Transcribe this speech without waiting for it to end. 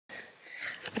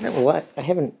I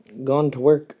haven't gone to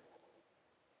work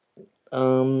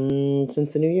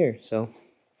since the new year, so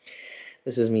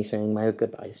this is me saying my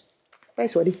goodbyes. Bye,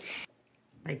 Sweaty.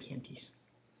 Bye, Panties.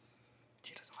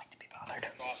 She doesn't like to be bothered.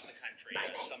 Across the country,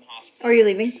 some hospitals. Are you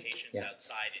leaving? Patients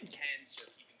outside intense or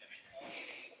keeping them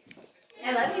in.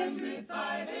 I love you.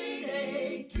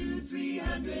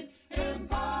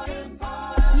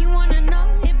 You wanna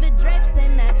know if the drapes they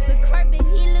match the carpet?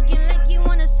 He looking like you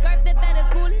want a scarf, it better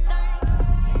cool it down.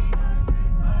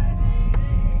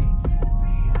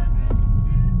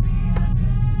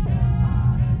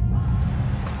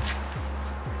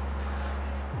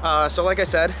 So like I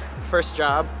said, first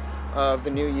job of the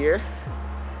new year,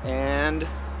 and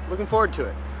looking forward to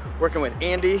it. Working with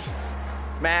Andy,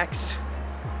 Max,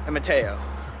 and Mateo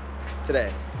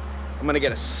today. I'm gonna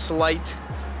get a slight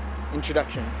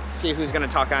introduction, see who's gonna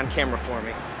talk on camera for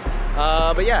me.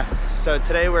 But yeah, so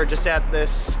today we're just at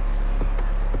this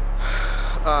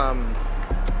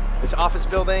this office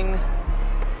building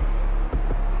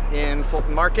in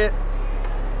Fulton Market,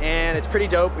 and it's pretty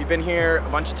dope. We've been here a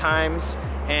bunch of times,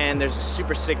 and there's a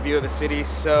super sick view of the city,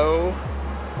 so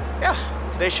yeah,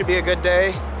 today should be a good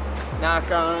day. Knock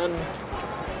on,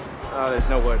 oh, there's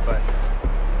no wood, but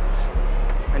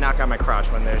I knock on my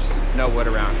crotch when there's no wood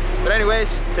around. But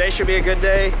anyways, today should be a good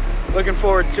day. Looking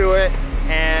forward to it,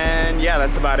 and yeah,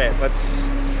 that's about it.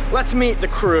 Let's meet the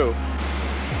crew.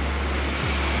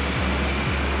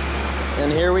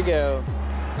 And here we go.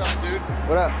 What's up, dude?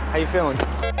 What up? How you feeling?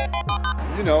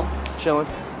 You know. Chilling.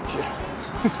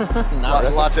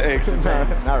 Lots of aches and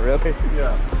pains. Not really.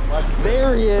 Yeah.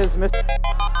 There he is,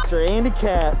 Mr. Andy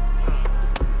Cat.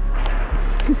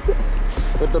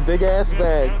 With the big ass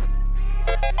bag.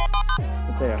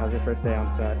 Mateo, how's your first day on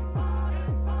set?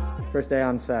 First day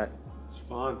on set. It's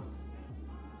fun.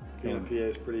 Being a PA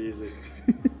is pretty easy,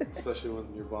 especially when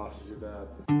your boss is your dad.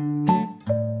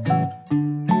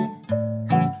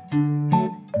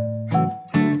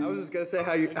 I was just gonna say,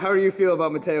 how do you feel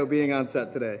about Mateo being on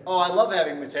set today? Oh, I love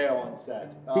having Mateo on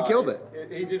set. He killed it.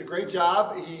 He did a great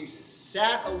job. He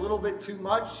sat a little bit too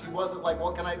much. He wasn't like,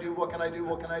 what can I do, what can I do,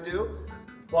 what can I do?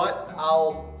 But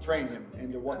I'll train him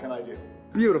into what can I do.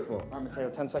 Beautiful. All right, Mateo,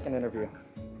 10-second interview.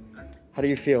 How do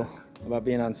you feel about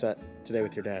being on set today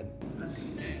with your dad?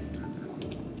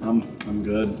 I'm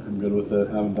good. I'm good with it.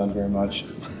 Haven't done very much.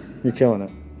 You're killing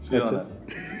it. Feeling That's it.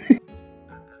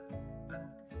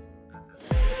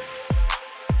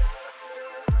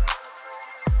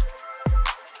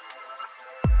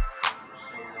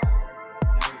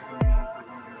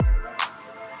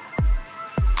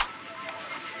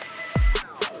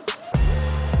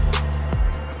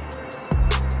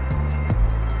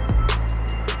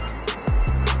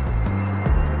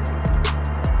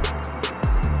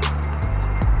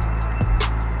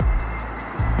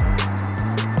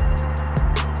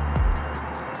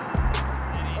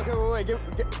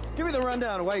 Give me the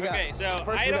rundown of what you got. Okay, so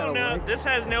First I we don't gotta know. This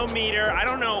has no meter. I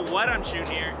don't know what I'm shooting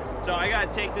here. So I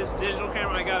gotta take this digital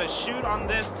camera. I gotta shoot on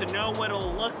this to know what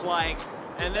it'll look like,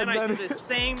 and then I do the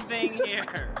same thing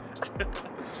here.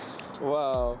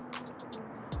 Wow.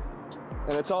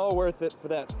 And it's all worth it for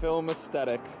that film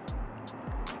aesthetic.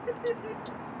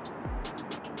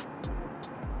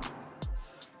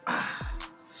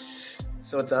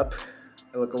 So what's up?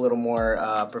 I look a little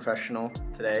more professional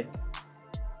today.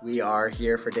 We are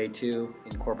here for day 2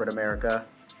 in corporate America,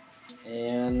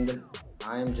 and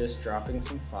I'm just dropping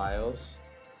some files.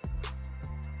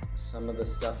 Some of the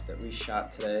stuff that we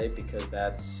shot today, because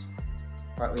that's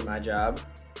partly my job.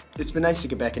 It's been nice to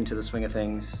get back into the swing of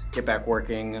things, get back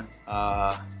working. You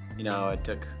know,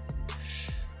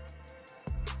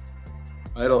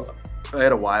 I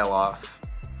had a while off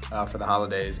for the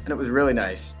holidays, and it was really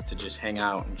nice to just hang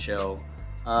out and chill.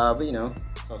 But you know,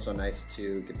 it's also nice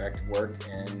to get back to work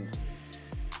and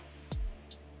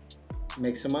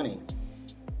make some money,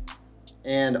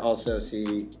 and also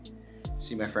see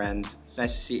my friends. It's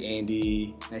nice to see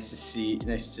Andy. Nice to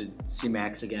see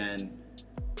Max again.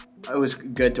 It was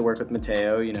good to work with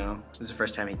Mateo. You know, this is the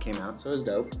first time he came out, so it was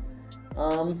dope.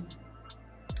 Yeah,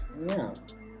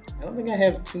 I don't think I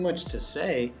have too much to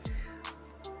say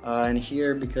in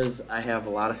here because I have a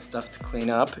lot of stuff to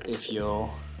clean up. If you'll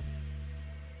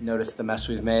notice the mess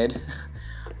we've made.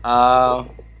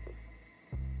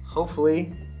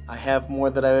 Hopefully I have more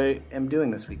that I am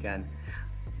doing this weekend.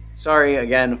 Sorry,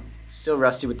 again, still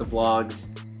rusty with the vlogs.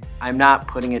 I'm not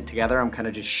putting it together, I'm kind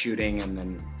of just shooting and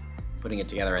then putting it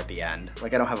together at the end.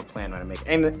 Like, I don't have a plan when I make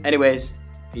it. Anyways,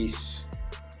 peace.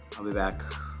 I'll be back.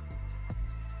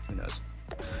 Who knows?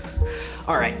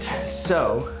 All right,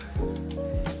 so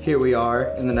here we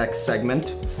are in the next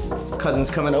segment. Cousin's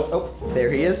coming. Oh,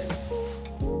 there he is.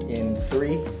 In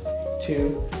 3, 2.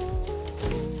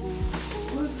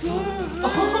 What's up?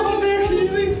 Oh, there he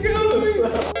goes.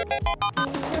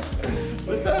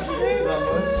 What's up, man?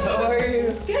 How are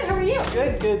you? Good, how are you?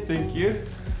 Good, thank you.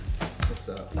 What's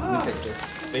up? Let me take this.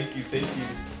 Thank you.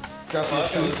 Drop your I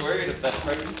shoes. was worried if that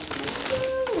pregnant.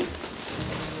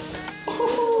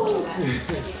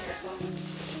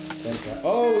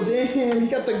 Oh damn! He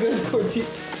got the good tortilla.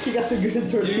 He got the good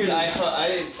tortilla. Dude, I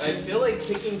feel like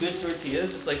picking good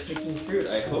tortillas is like picking fruit.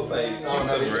 I hope I pick them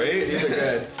right. These are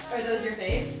good. Are those your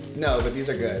face? No, but these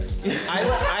are good.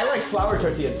 I like flour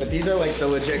tortillas, but these are like the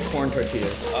legit corn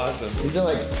tortillas. Awesome. These are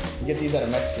like, you get these at a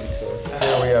Mexican store.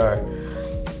 Here we are.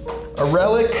 A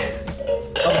relic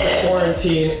of the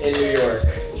quarantine in New York.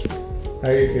 How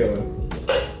are you feeling?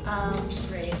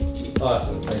 Great.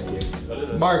 Awesome, thank you.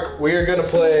 Mark, we are gonna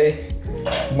play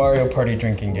Mario Party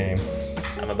drinking game.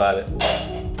 I'm about it.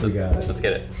 We got it. Let's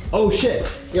get it. Oh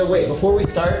shit! Yo, wait, before we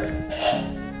start,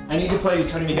 I need to play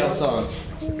Tony Miguel's song.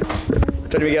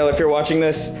 Tony Miguel, if you're watching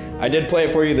this, I did play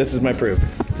it for you. This is my proof.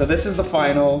 So this is the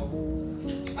final.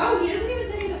 Oh, he doesn't even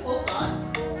send you the full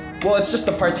song? Well, it's just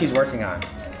the parts he's working on.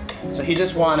 So he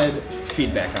just wanted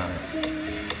feedback on it.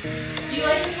 Do you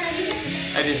like this kind of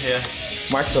music? I did, yeah.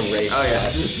 Mark's a rave. Oh,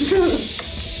 yeah.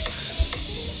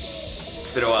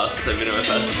 It's been a while since I've been to a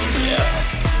festival, but yeah.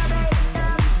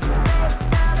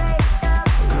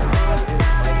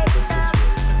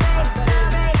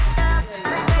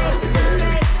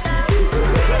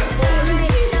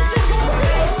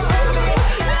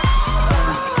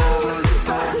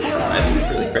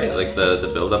 Great. Like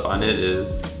the build up on it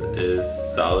is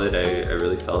solid. I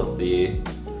really felt the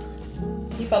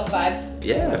You felt the vibes?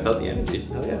 yeah, I felt the energy.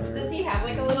 Hell yeah. Does he have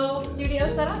like a little studio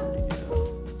set up?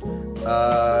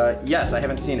 Yes, I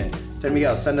haven't seen it. Tony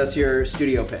Miguel, send us your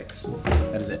studio pics.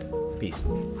 That is it. Peace.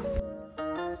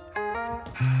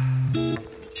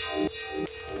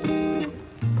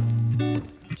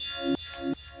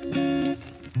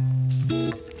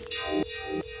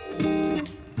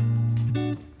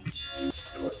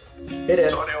 Hey Dad.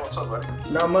 Tony, what's up, buddy?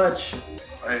 Not much.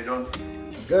 How you doing?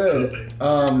 Good.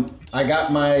 I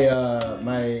got my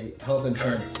my health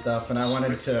insurance stuff, and I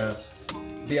wanted to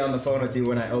be on the phone with you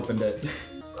when I opened it.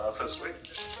 That's so sweet.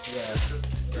 Yeah.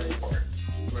 Very important.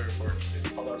 Very important.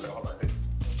 Hold on a second, hold on.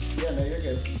 Yeah, no, you're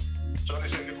good. Tony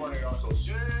said good morning, uncles.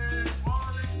 Good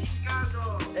morning,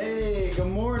 Chicago. Hey, good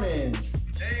morning.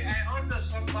 Hey, I ordered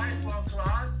some light from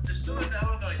Clark. It's still in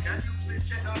Illinois. Can you please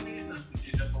check on me?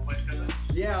 You just don't wait for this.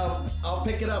 Yeah, I'll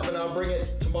pick it up and I'll bring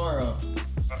it tomorrow.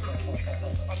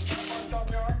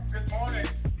 Good morning.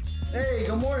 Hey,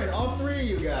 good morning, all three of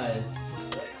you guys.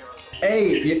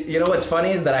 Hey, you know what's funny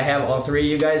is that I have all three of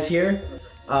you guys here.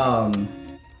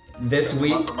 This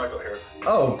week. Michael here.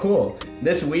 Oh, cool.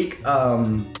 This week,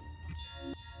 I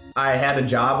had a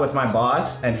job with my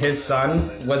boss, and his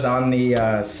son was on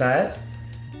the set,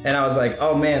 and I was like,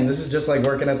 oh man, this is just like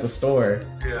working at the store.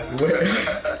 Yeah.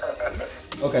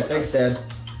 Okay, thanks, Dad.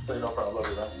 Say no problem. Love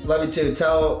you, man. Love you too.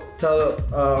 Tell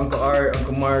Uncle Art,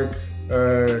 Uncle Mark,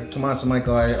 or Tomas and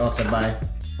Michael I all said bye.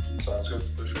 Sounds good.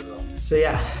 Appreciate it. So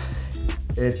yeah,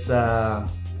 it's wow,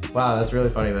 that's really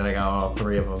funny that I got all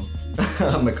three of them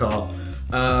on the call.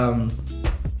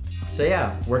 So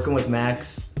yeah, working with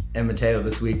Max and Mateo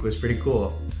this week was pretty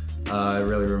cool. It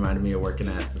really reminded me of working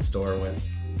at the store with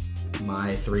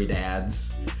my three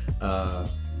dads,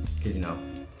 because you know,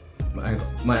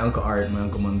 my Uncle Art and my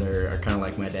Uncle Munder are kind of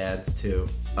like my dads too,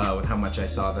 with how much I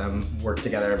saw them work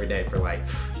together every day for like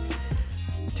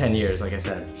 10 years, like I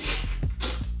said.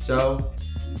 So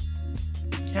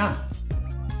yeah,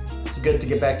 it's good to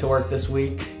get back to work this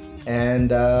week,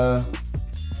 and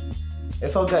it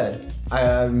felt good.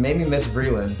 I made me miss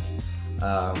Vreeland.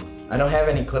 I don't have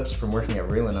any clips from working at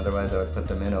Vreeland, otherwise I would put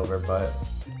them in over, but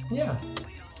yeah.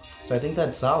 So I think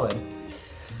that's solid.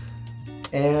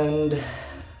 And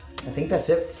I think that's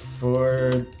it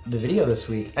for the video this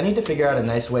week. I need to figure out a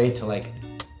nice way to like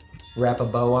wrap a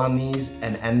bow on these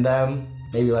and end them.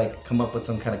 Maybe like come up with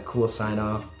some kind of cool sign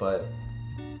off, but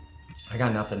I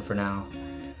got nothing for now.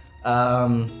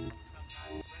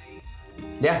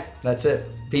 Yeah, that's it.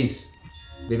 Peace.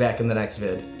 Be back in the next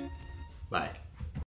vid. Bye.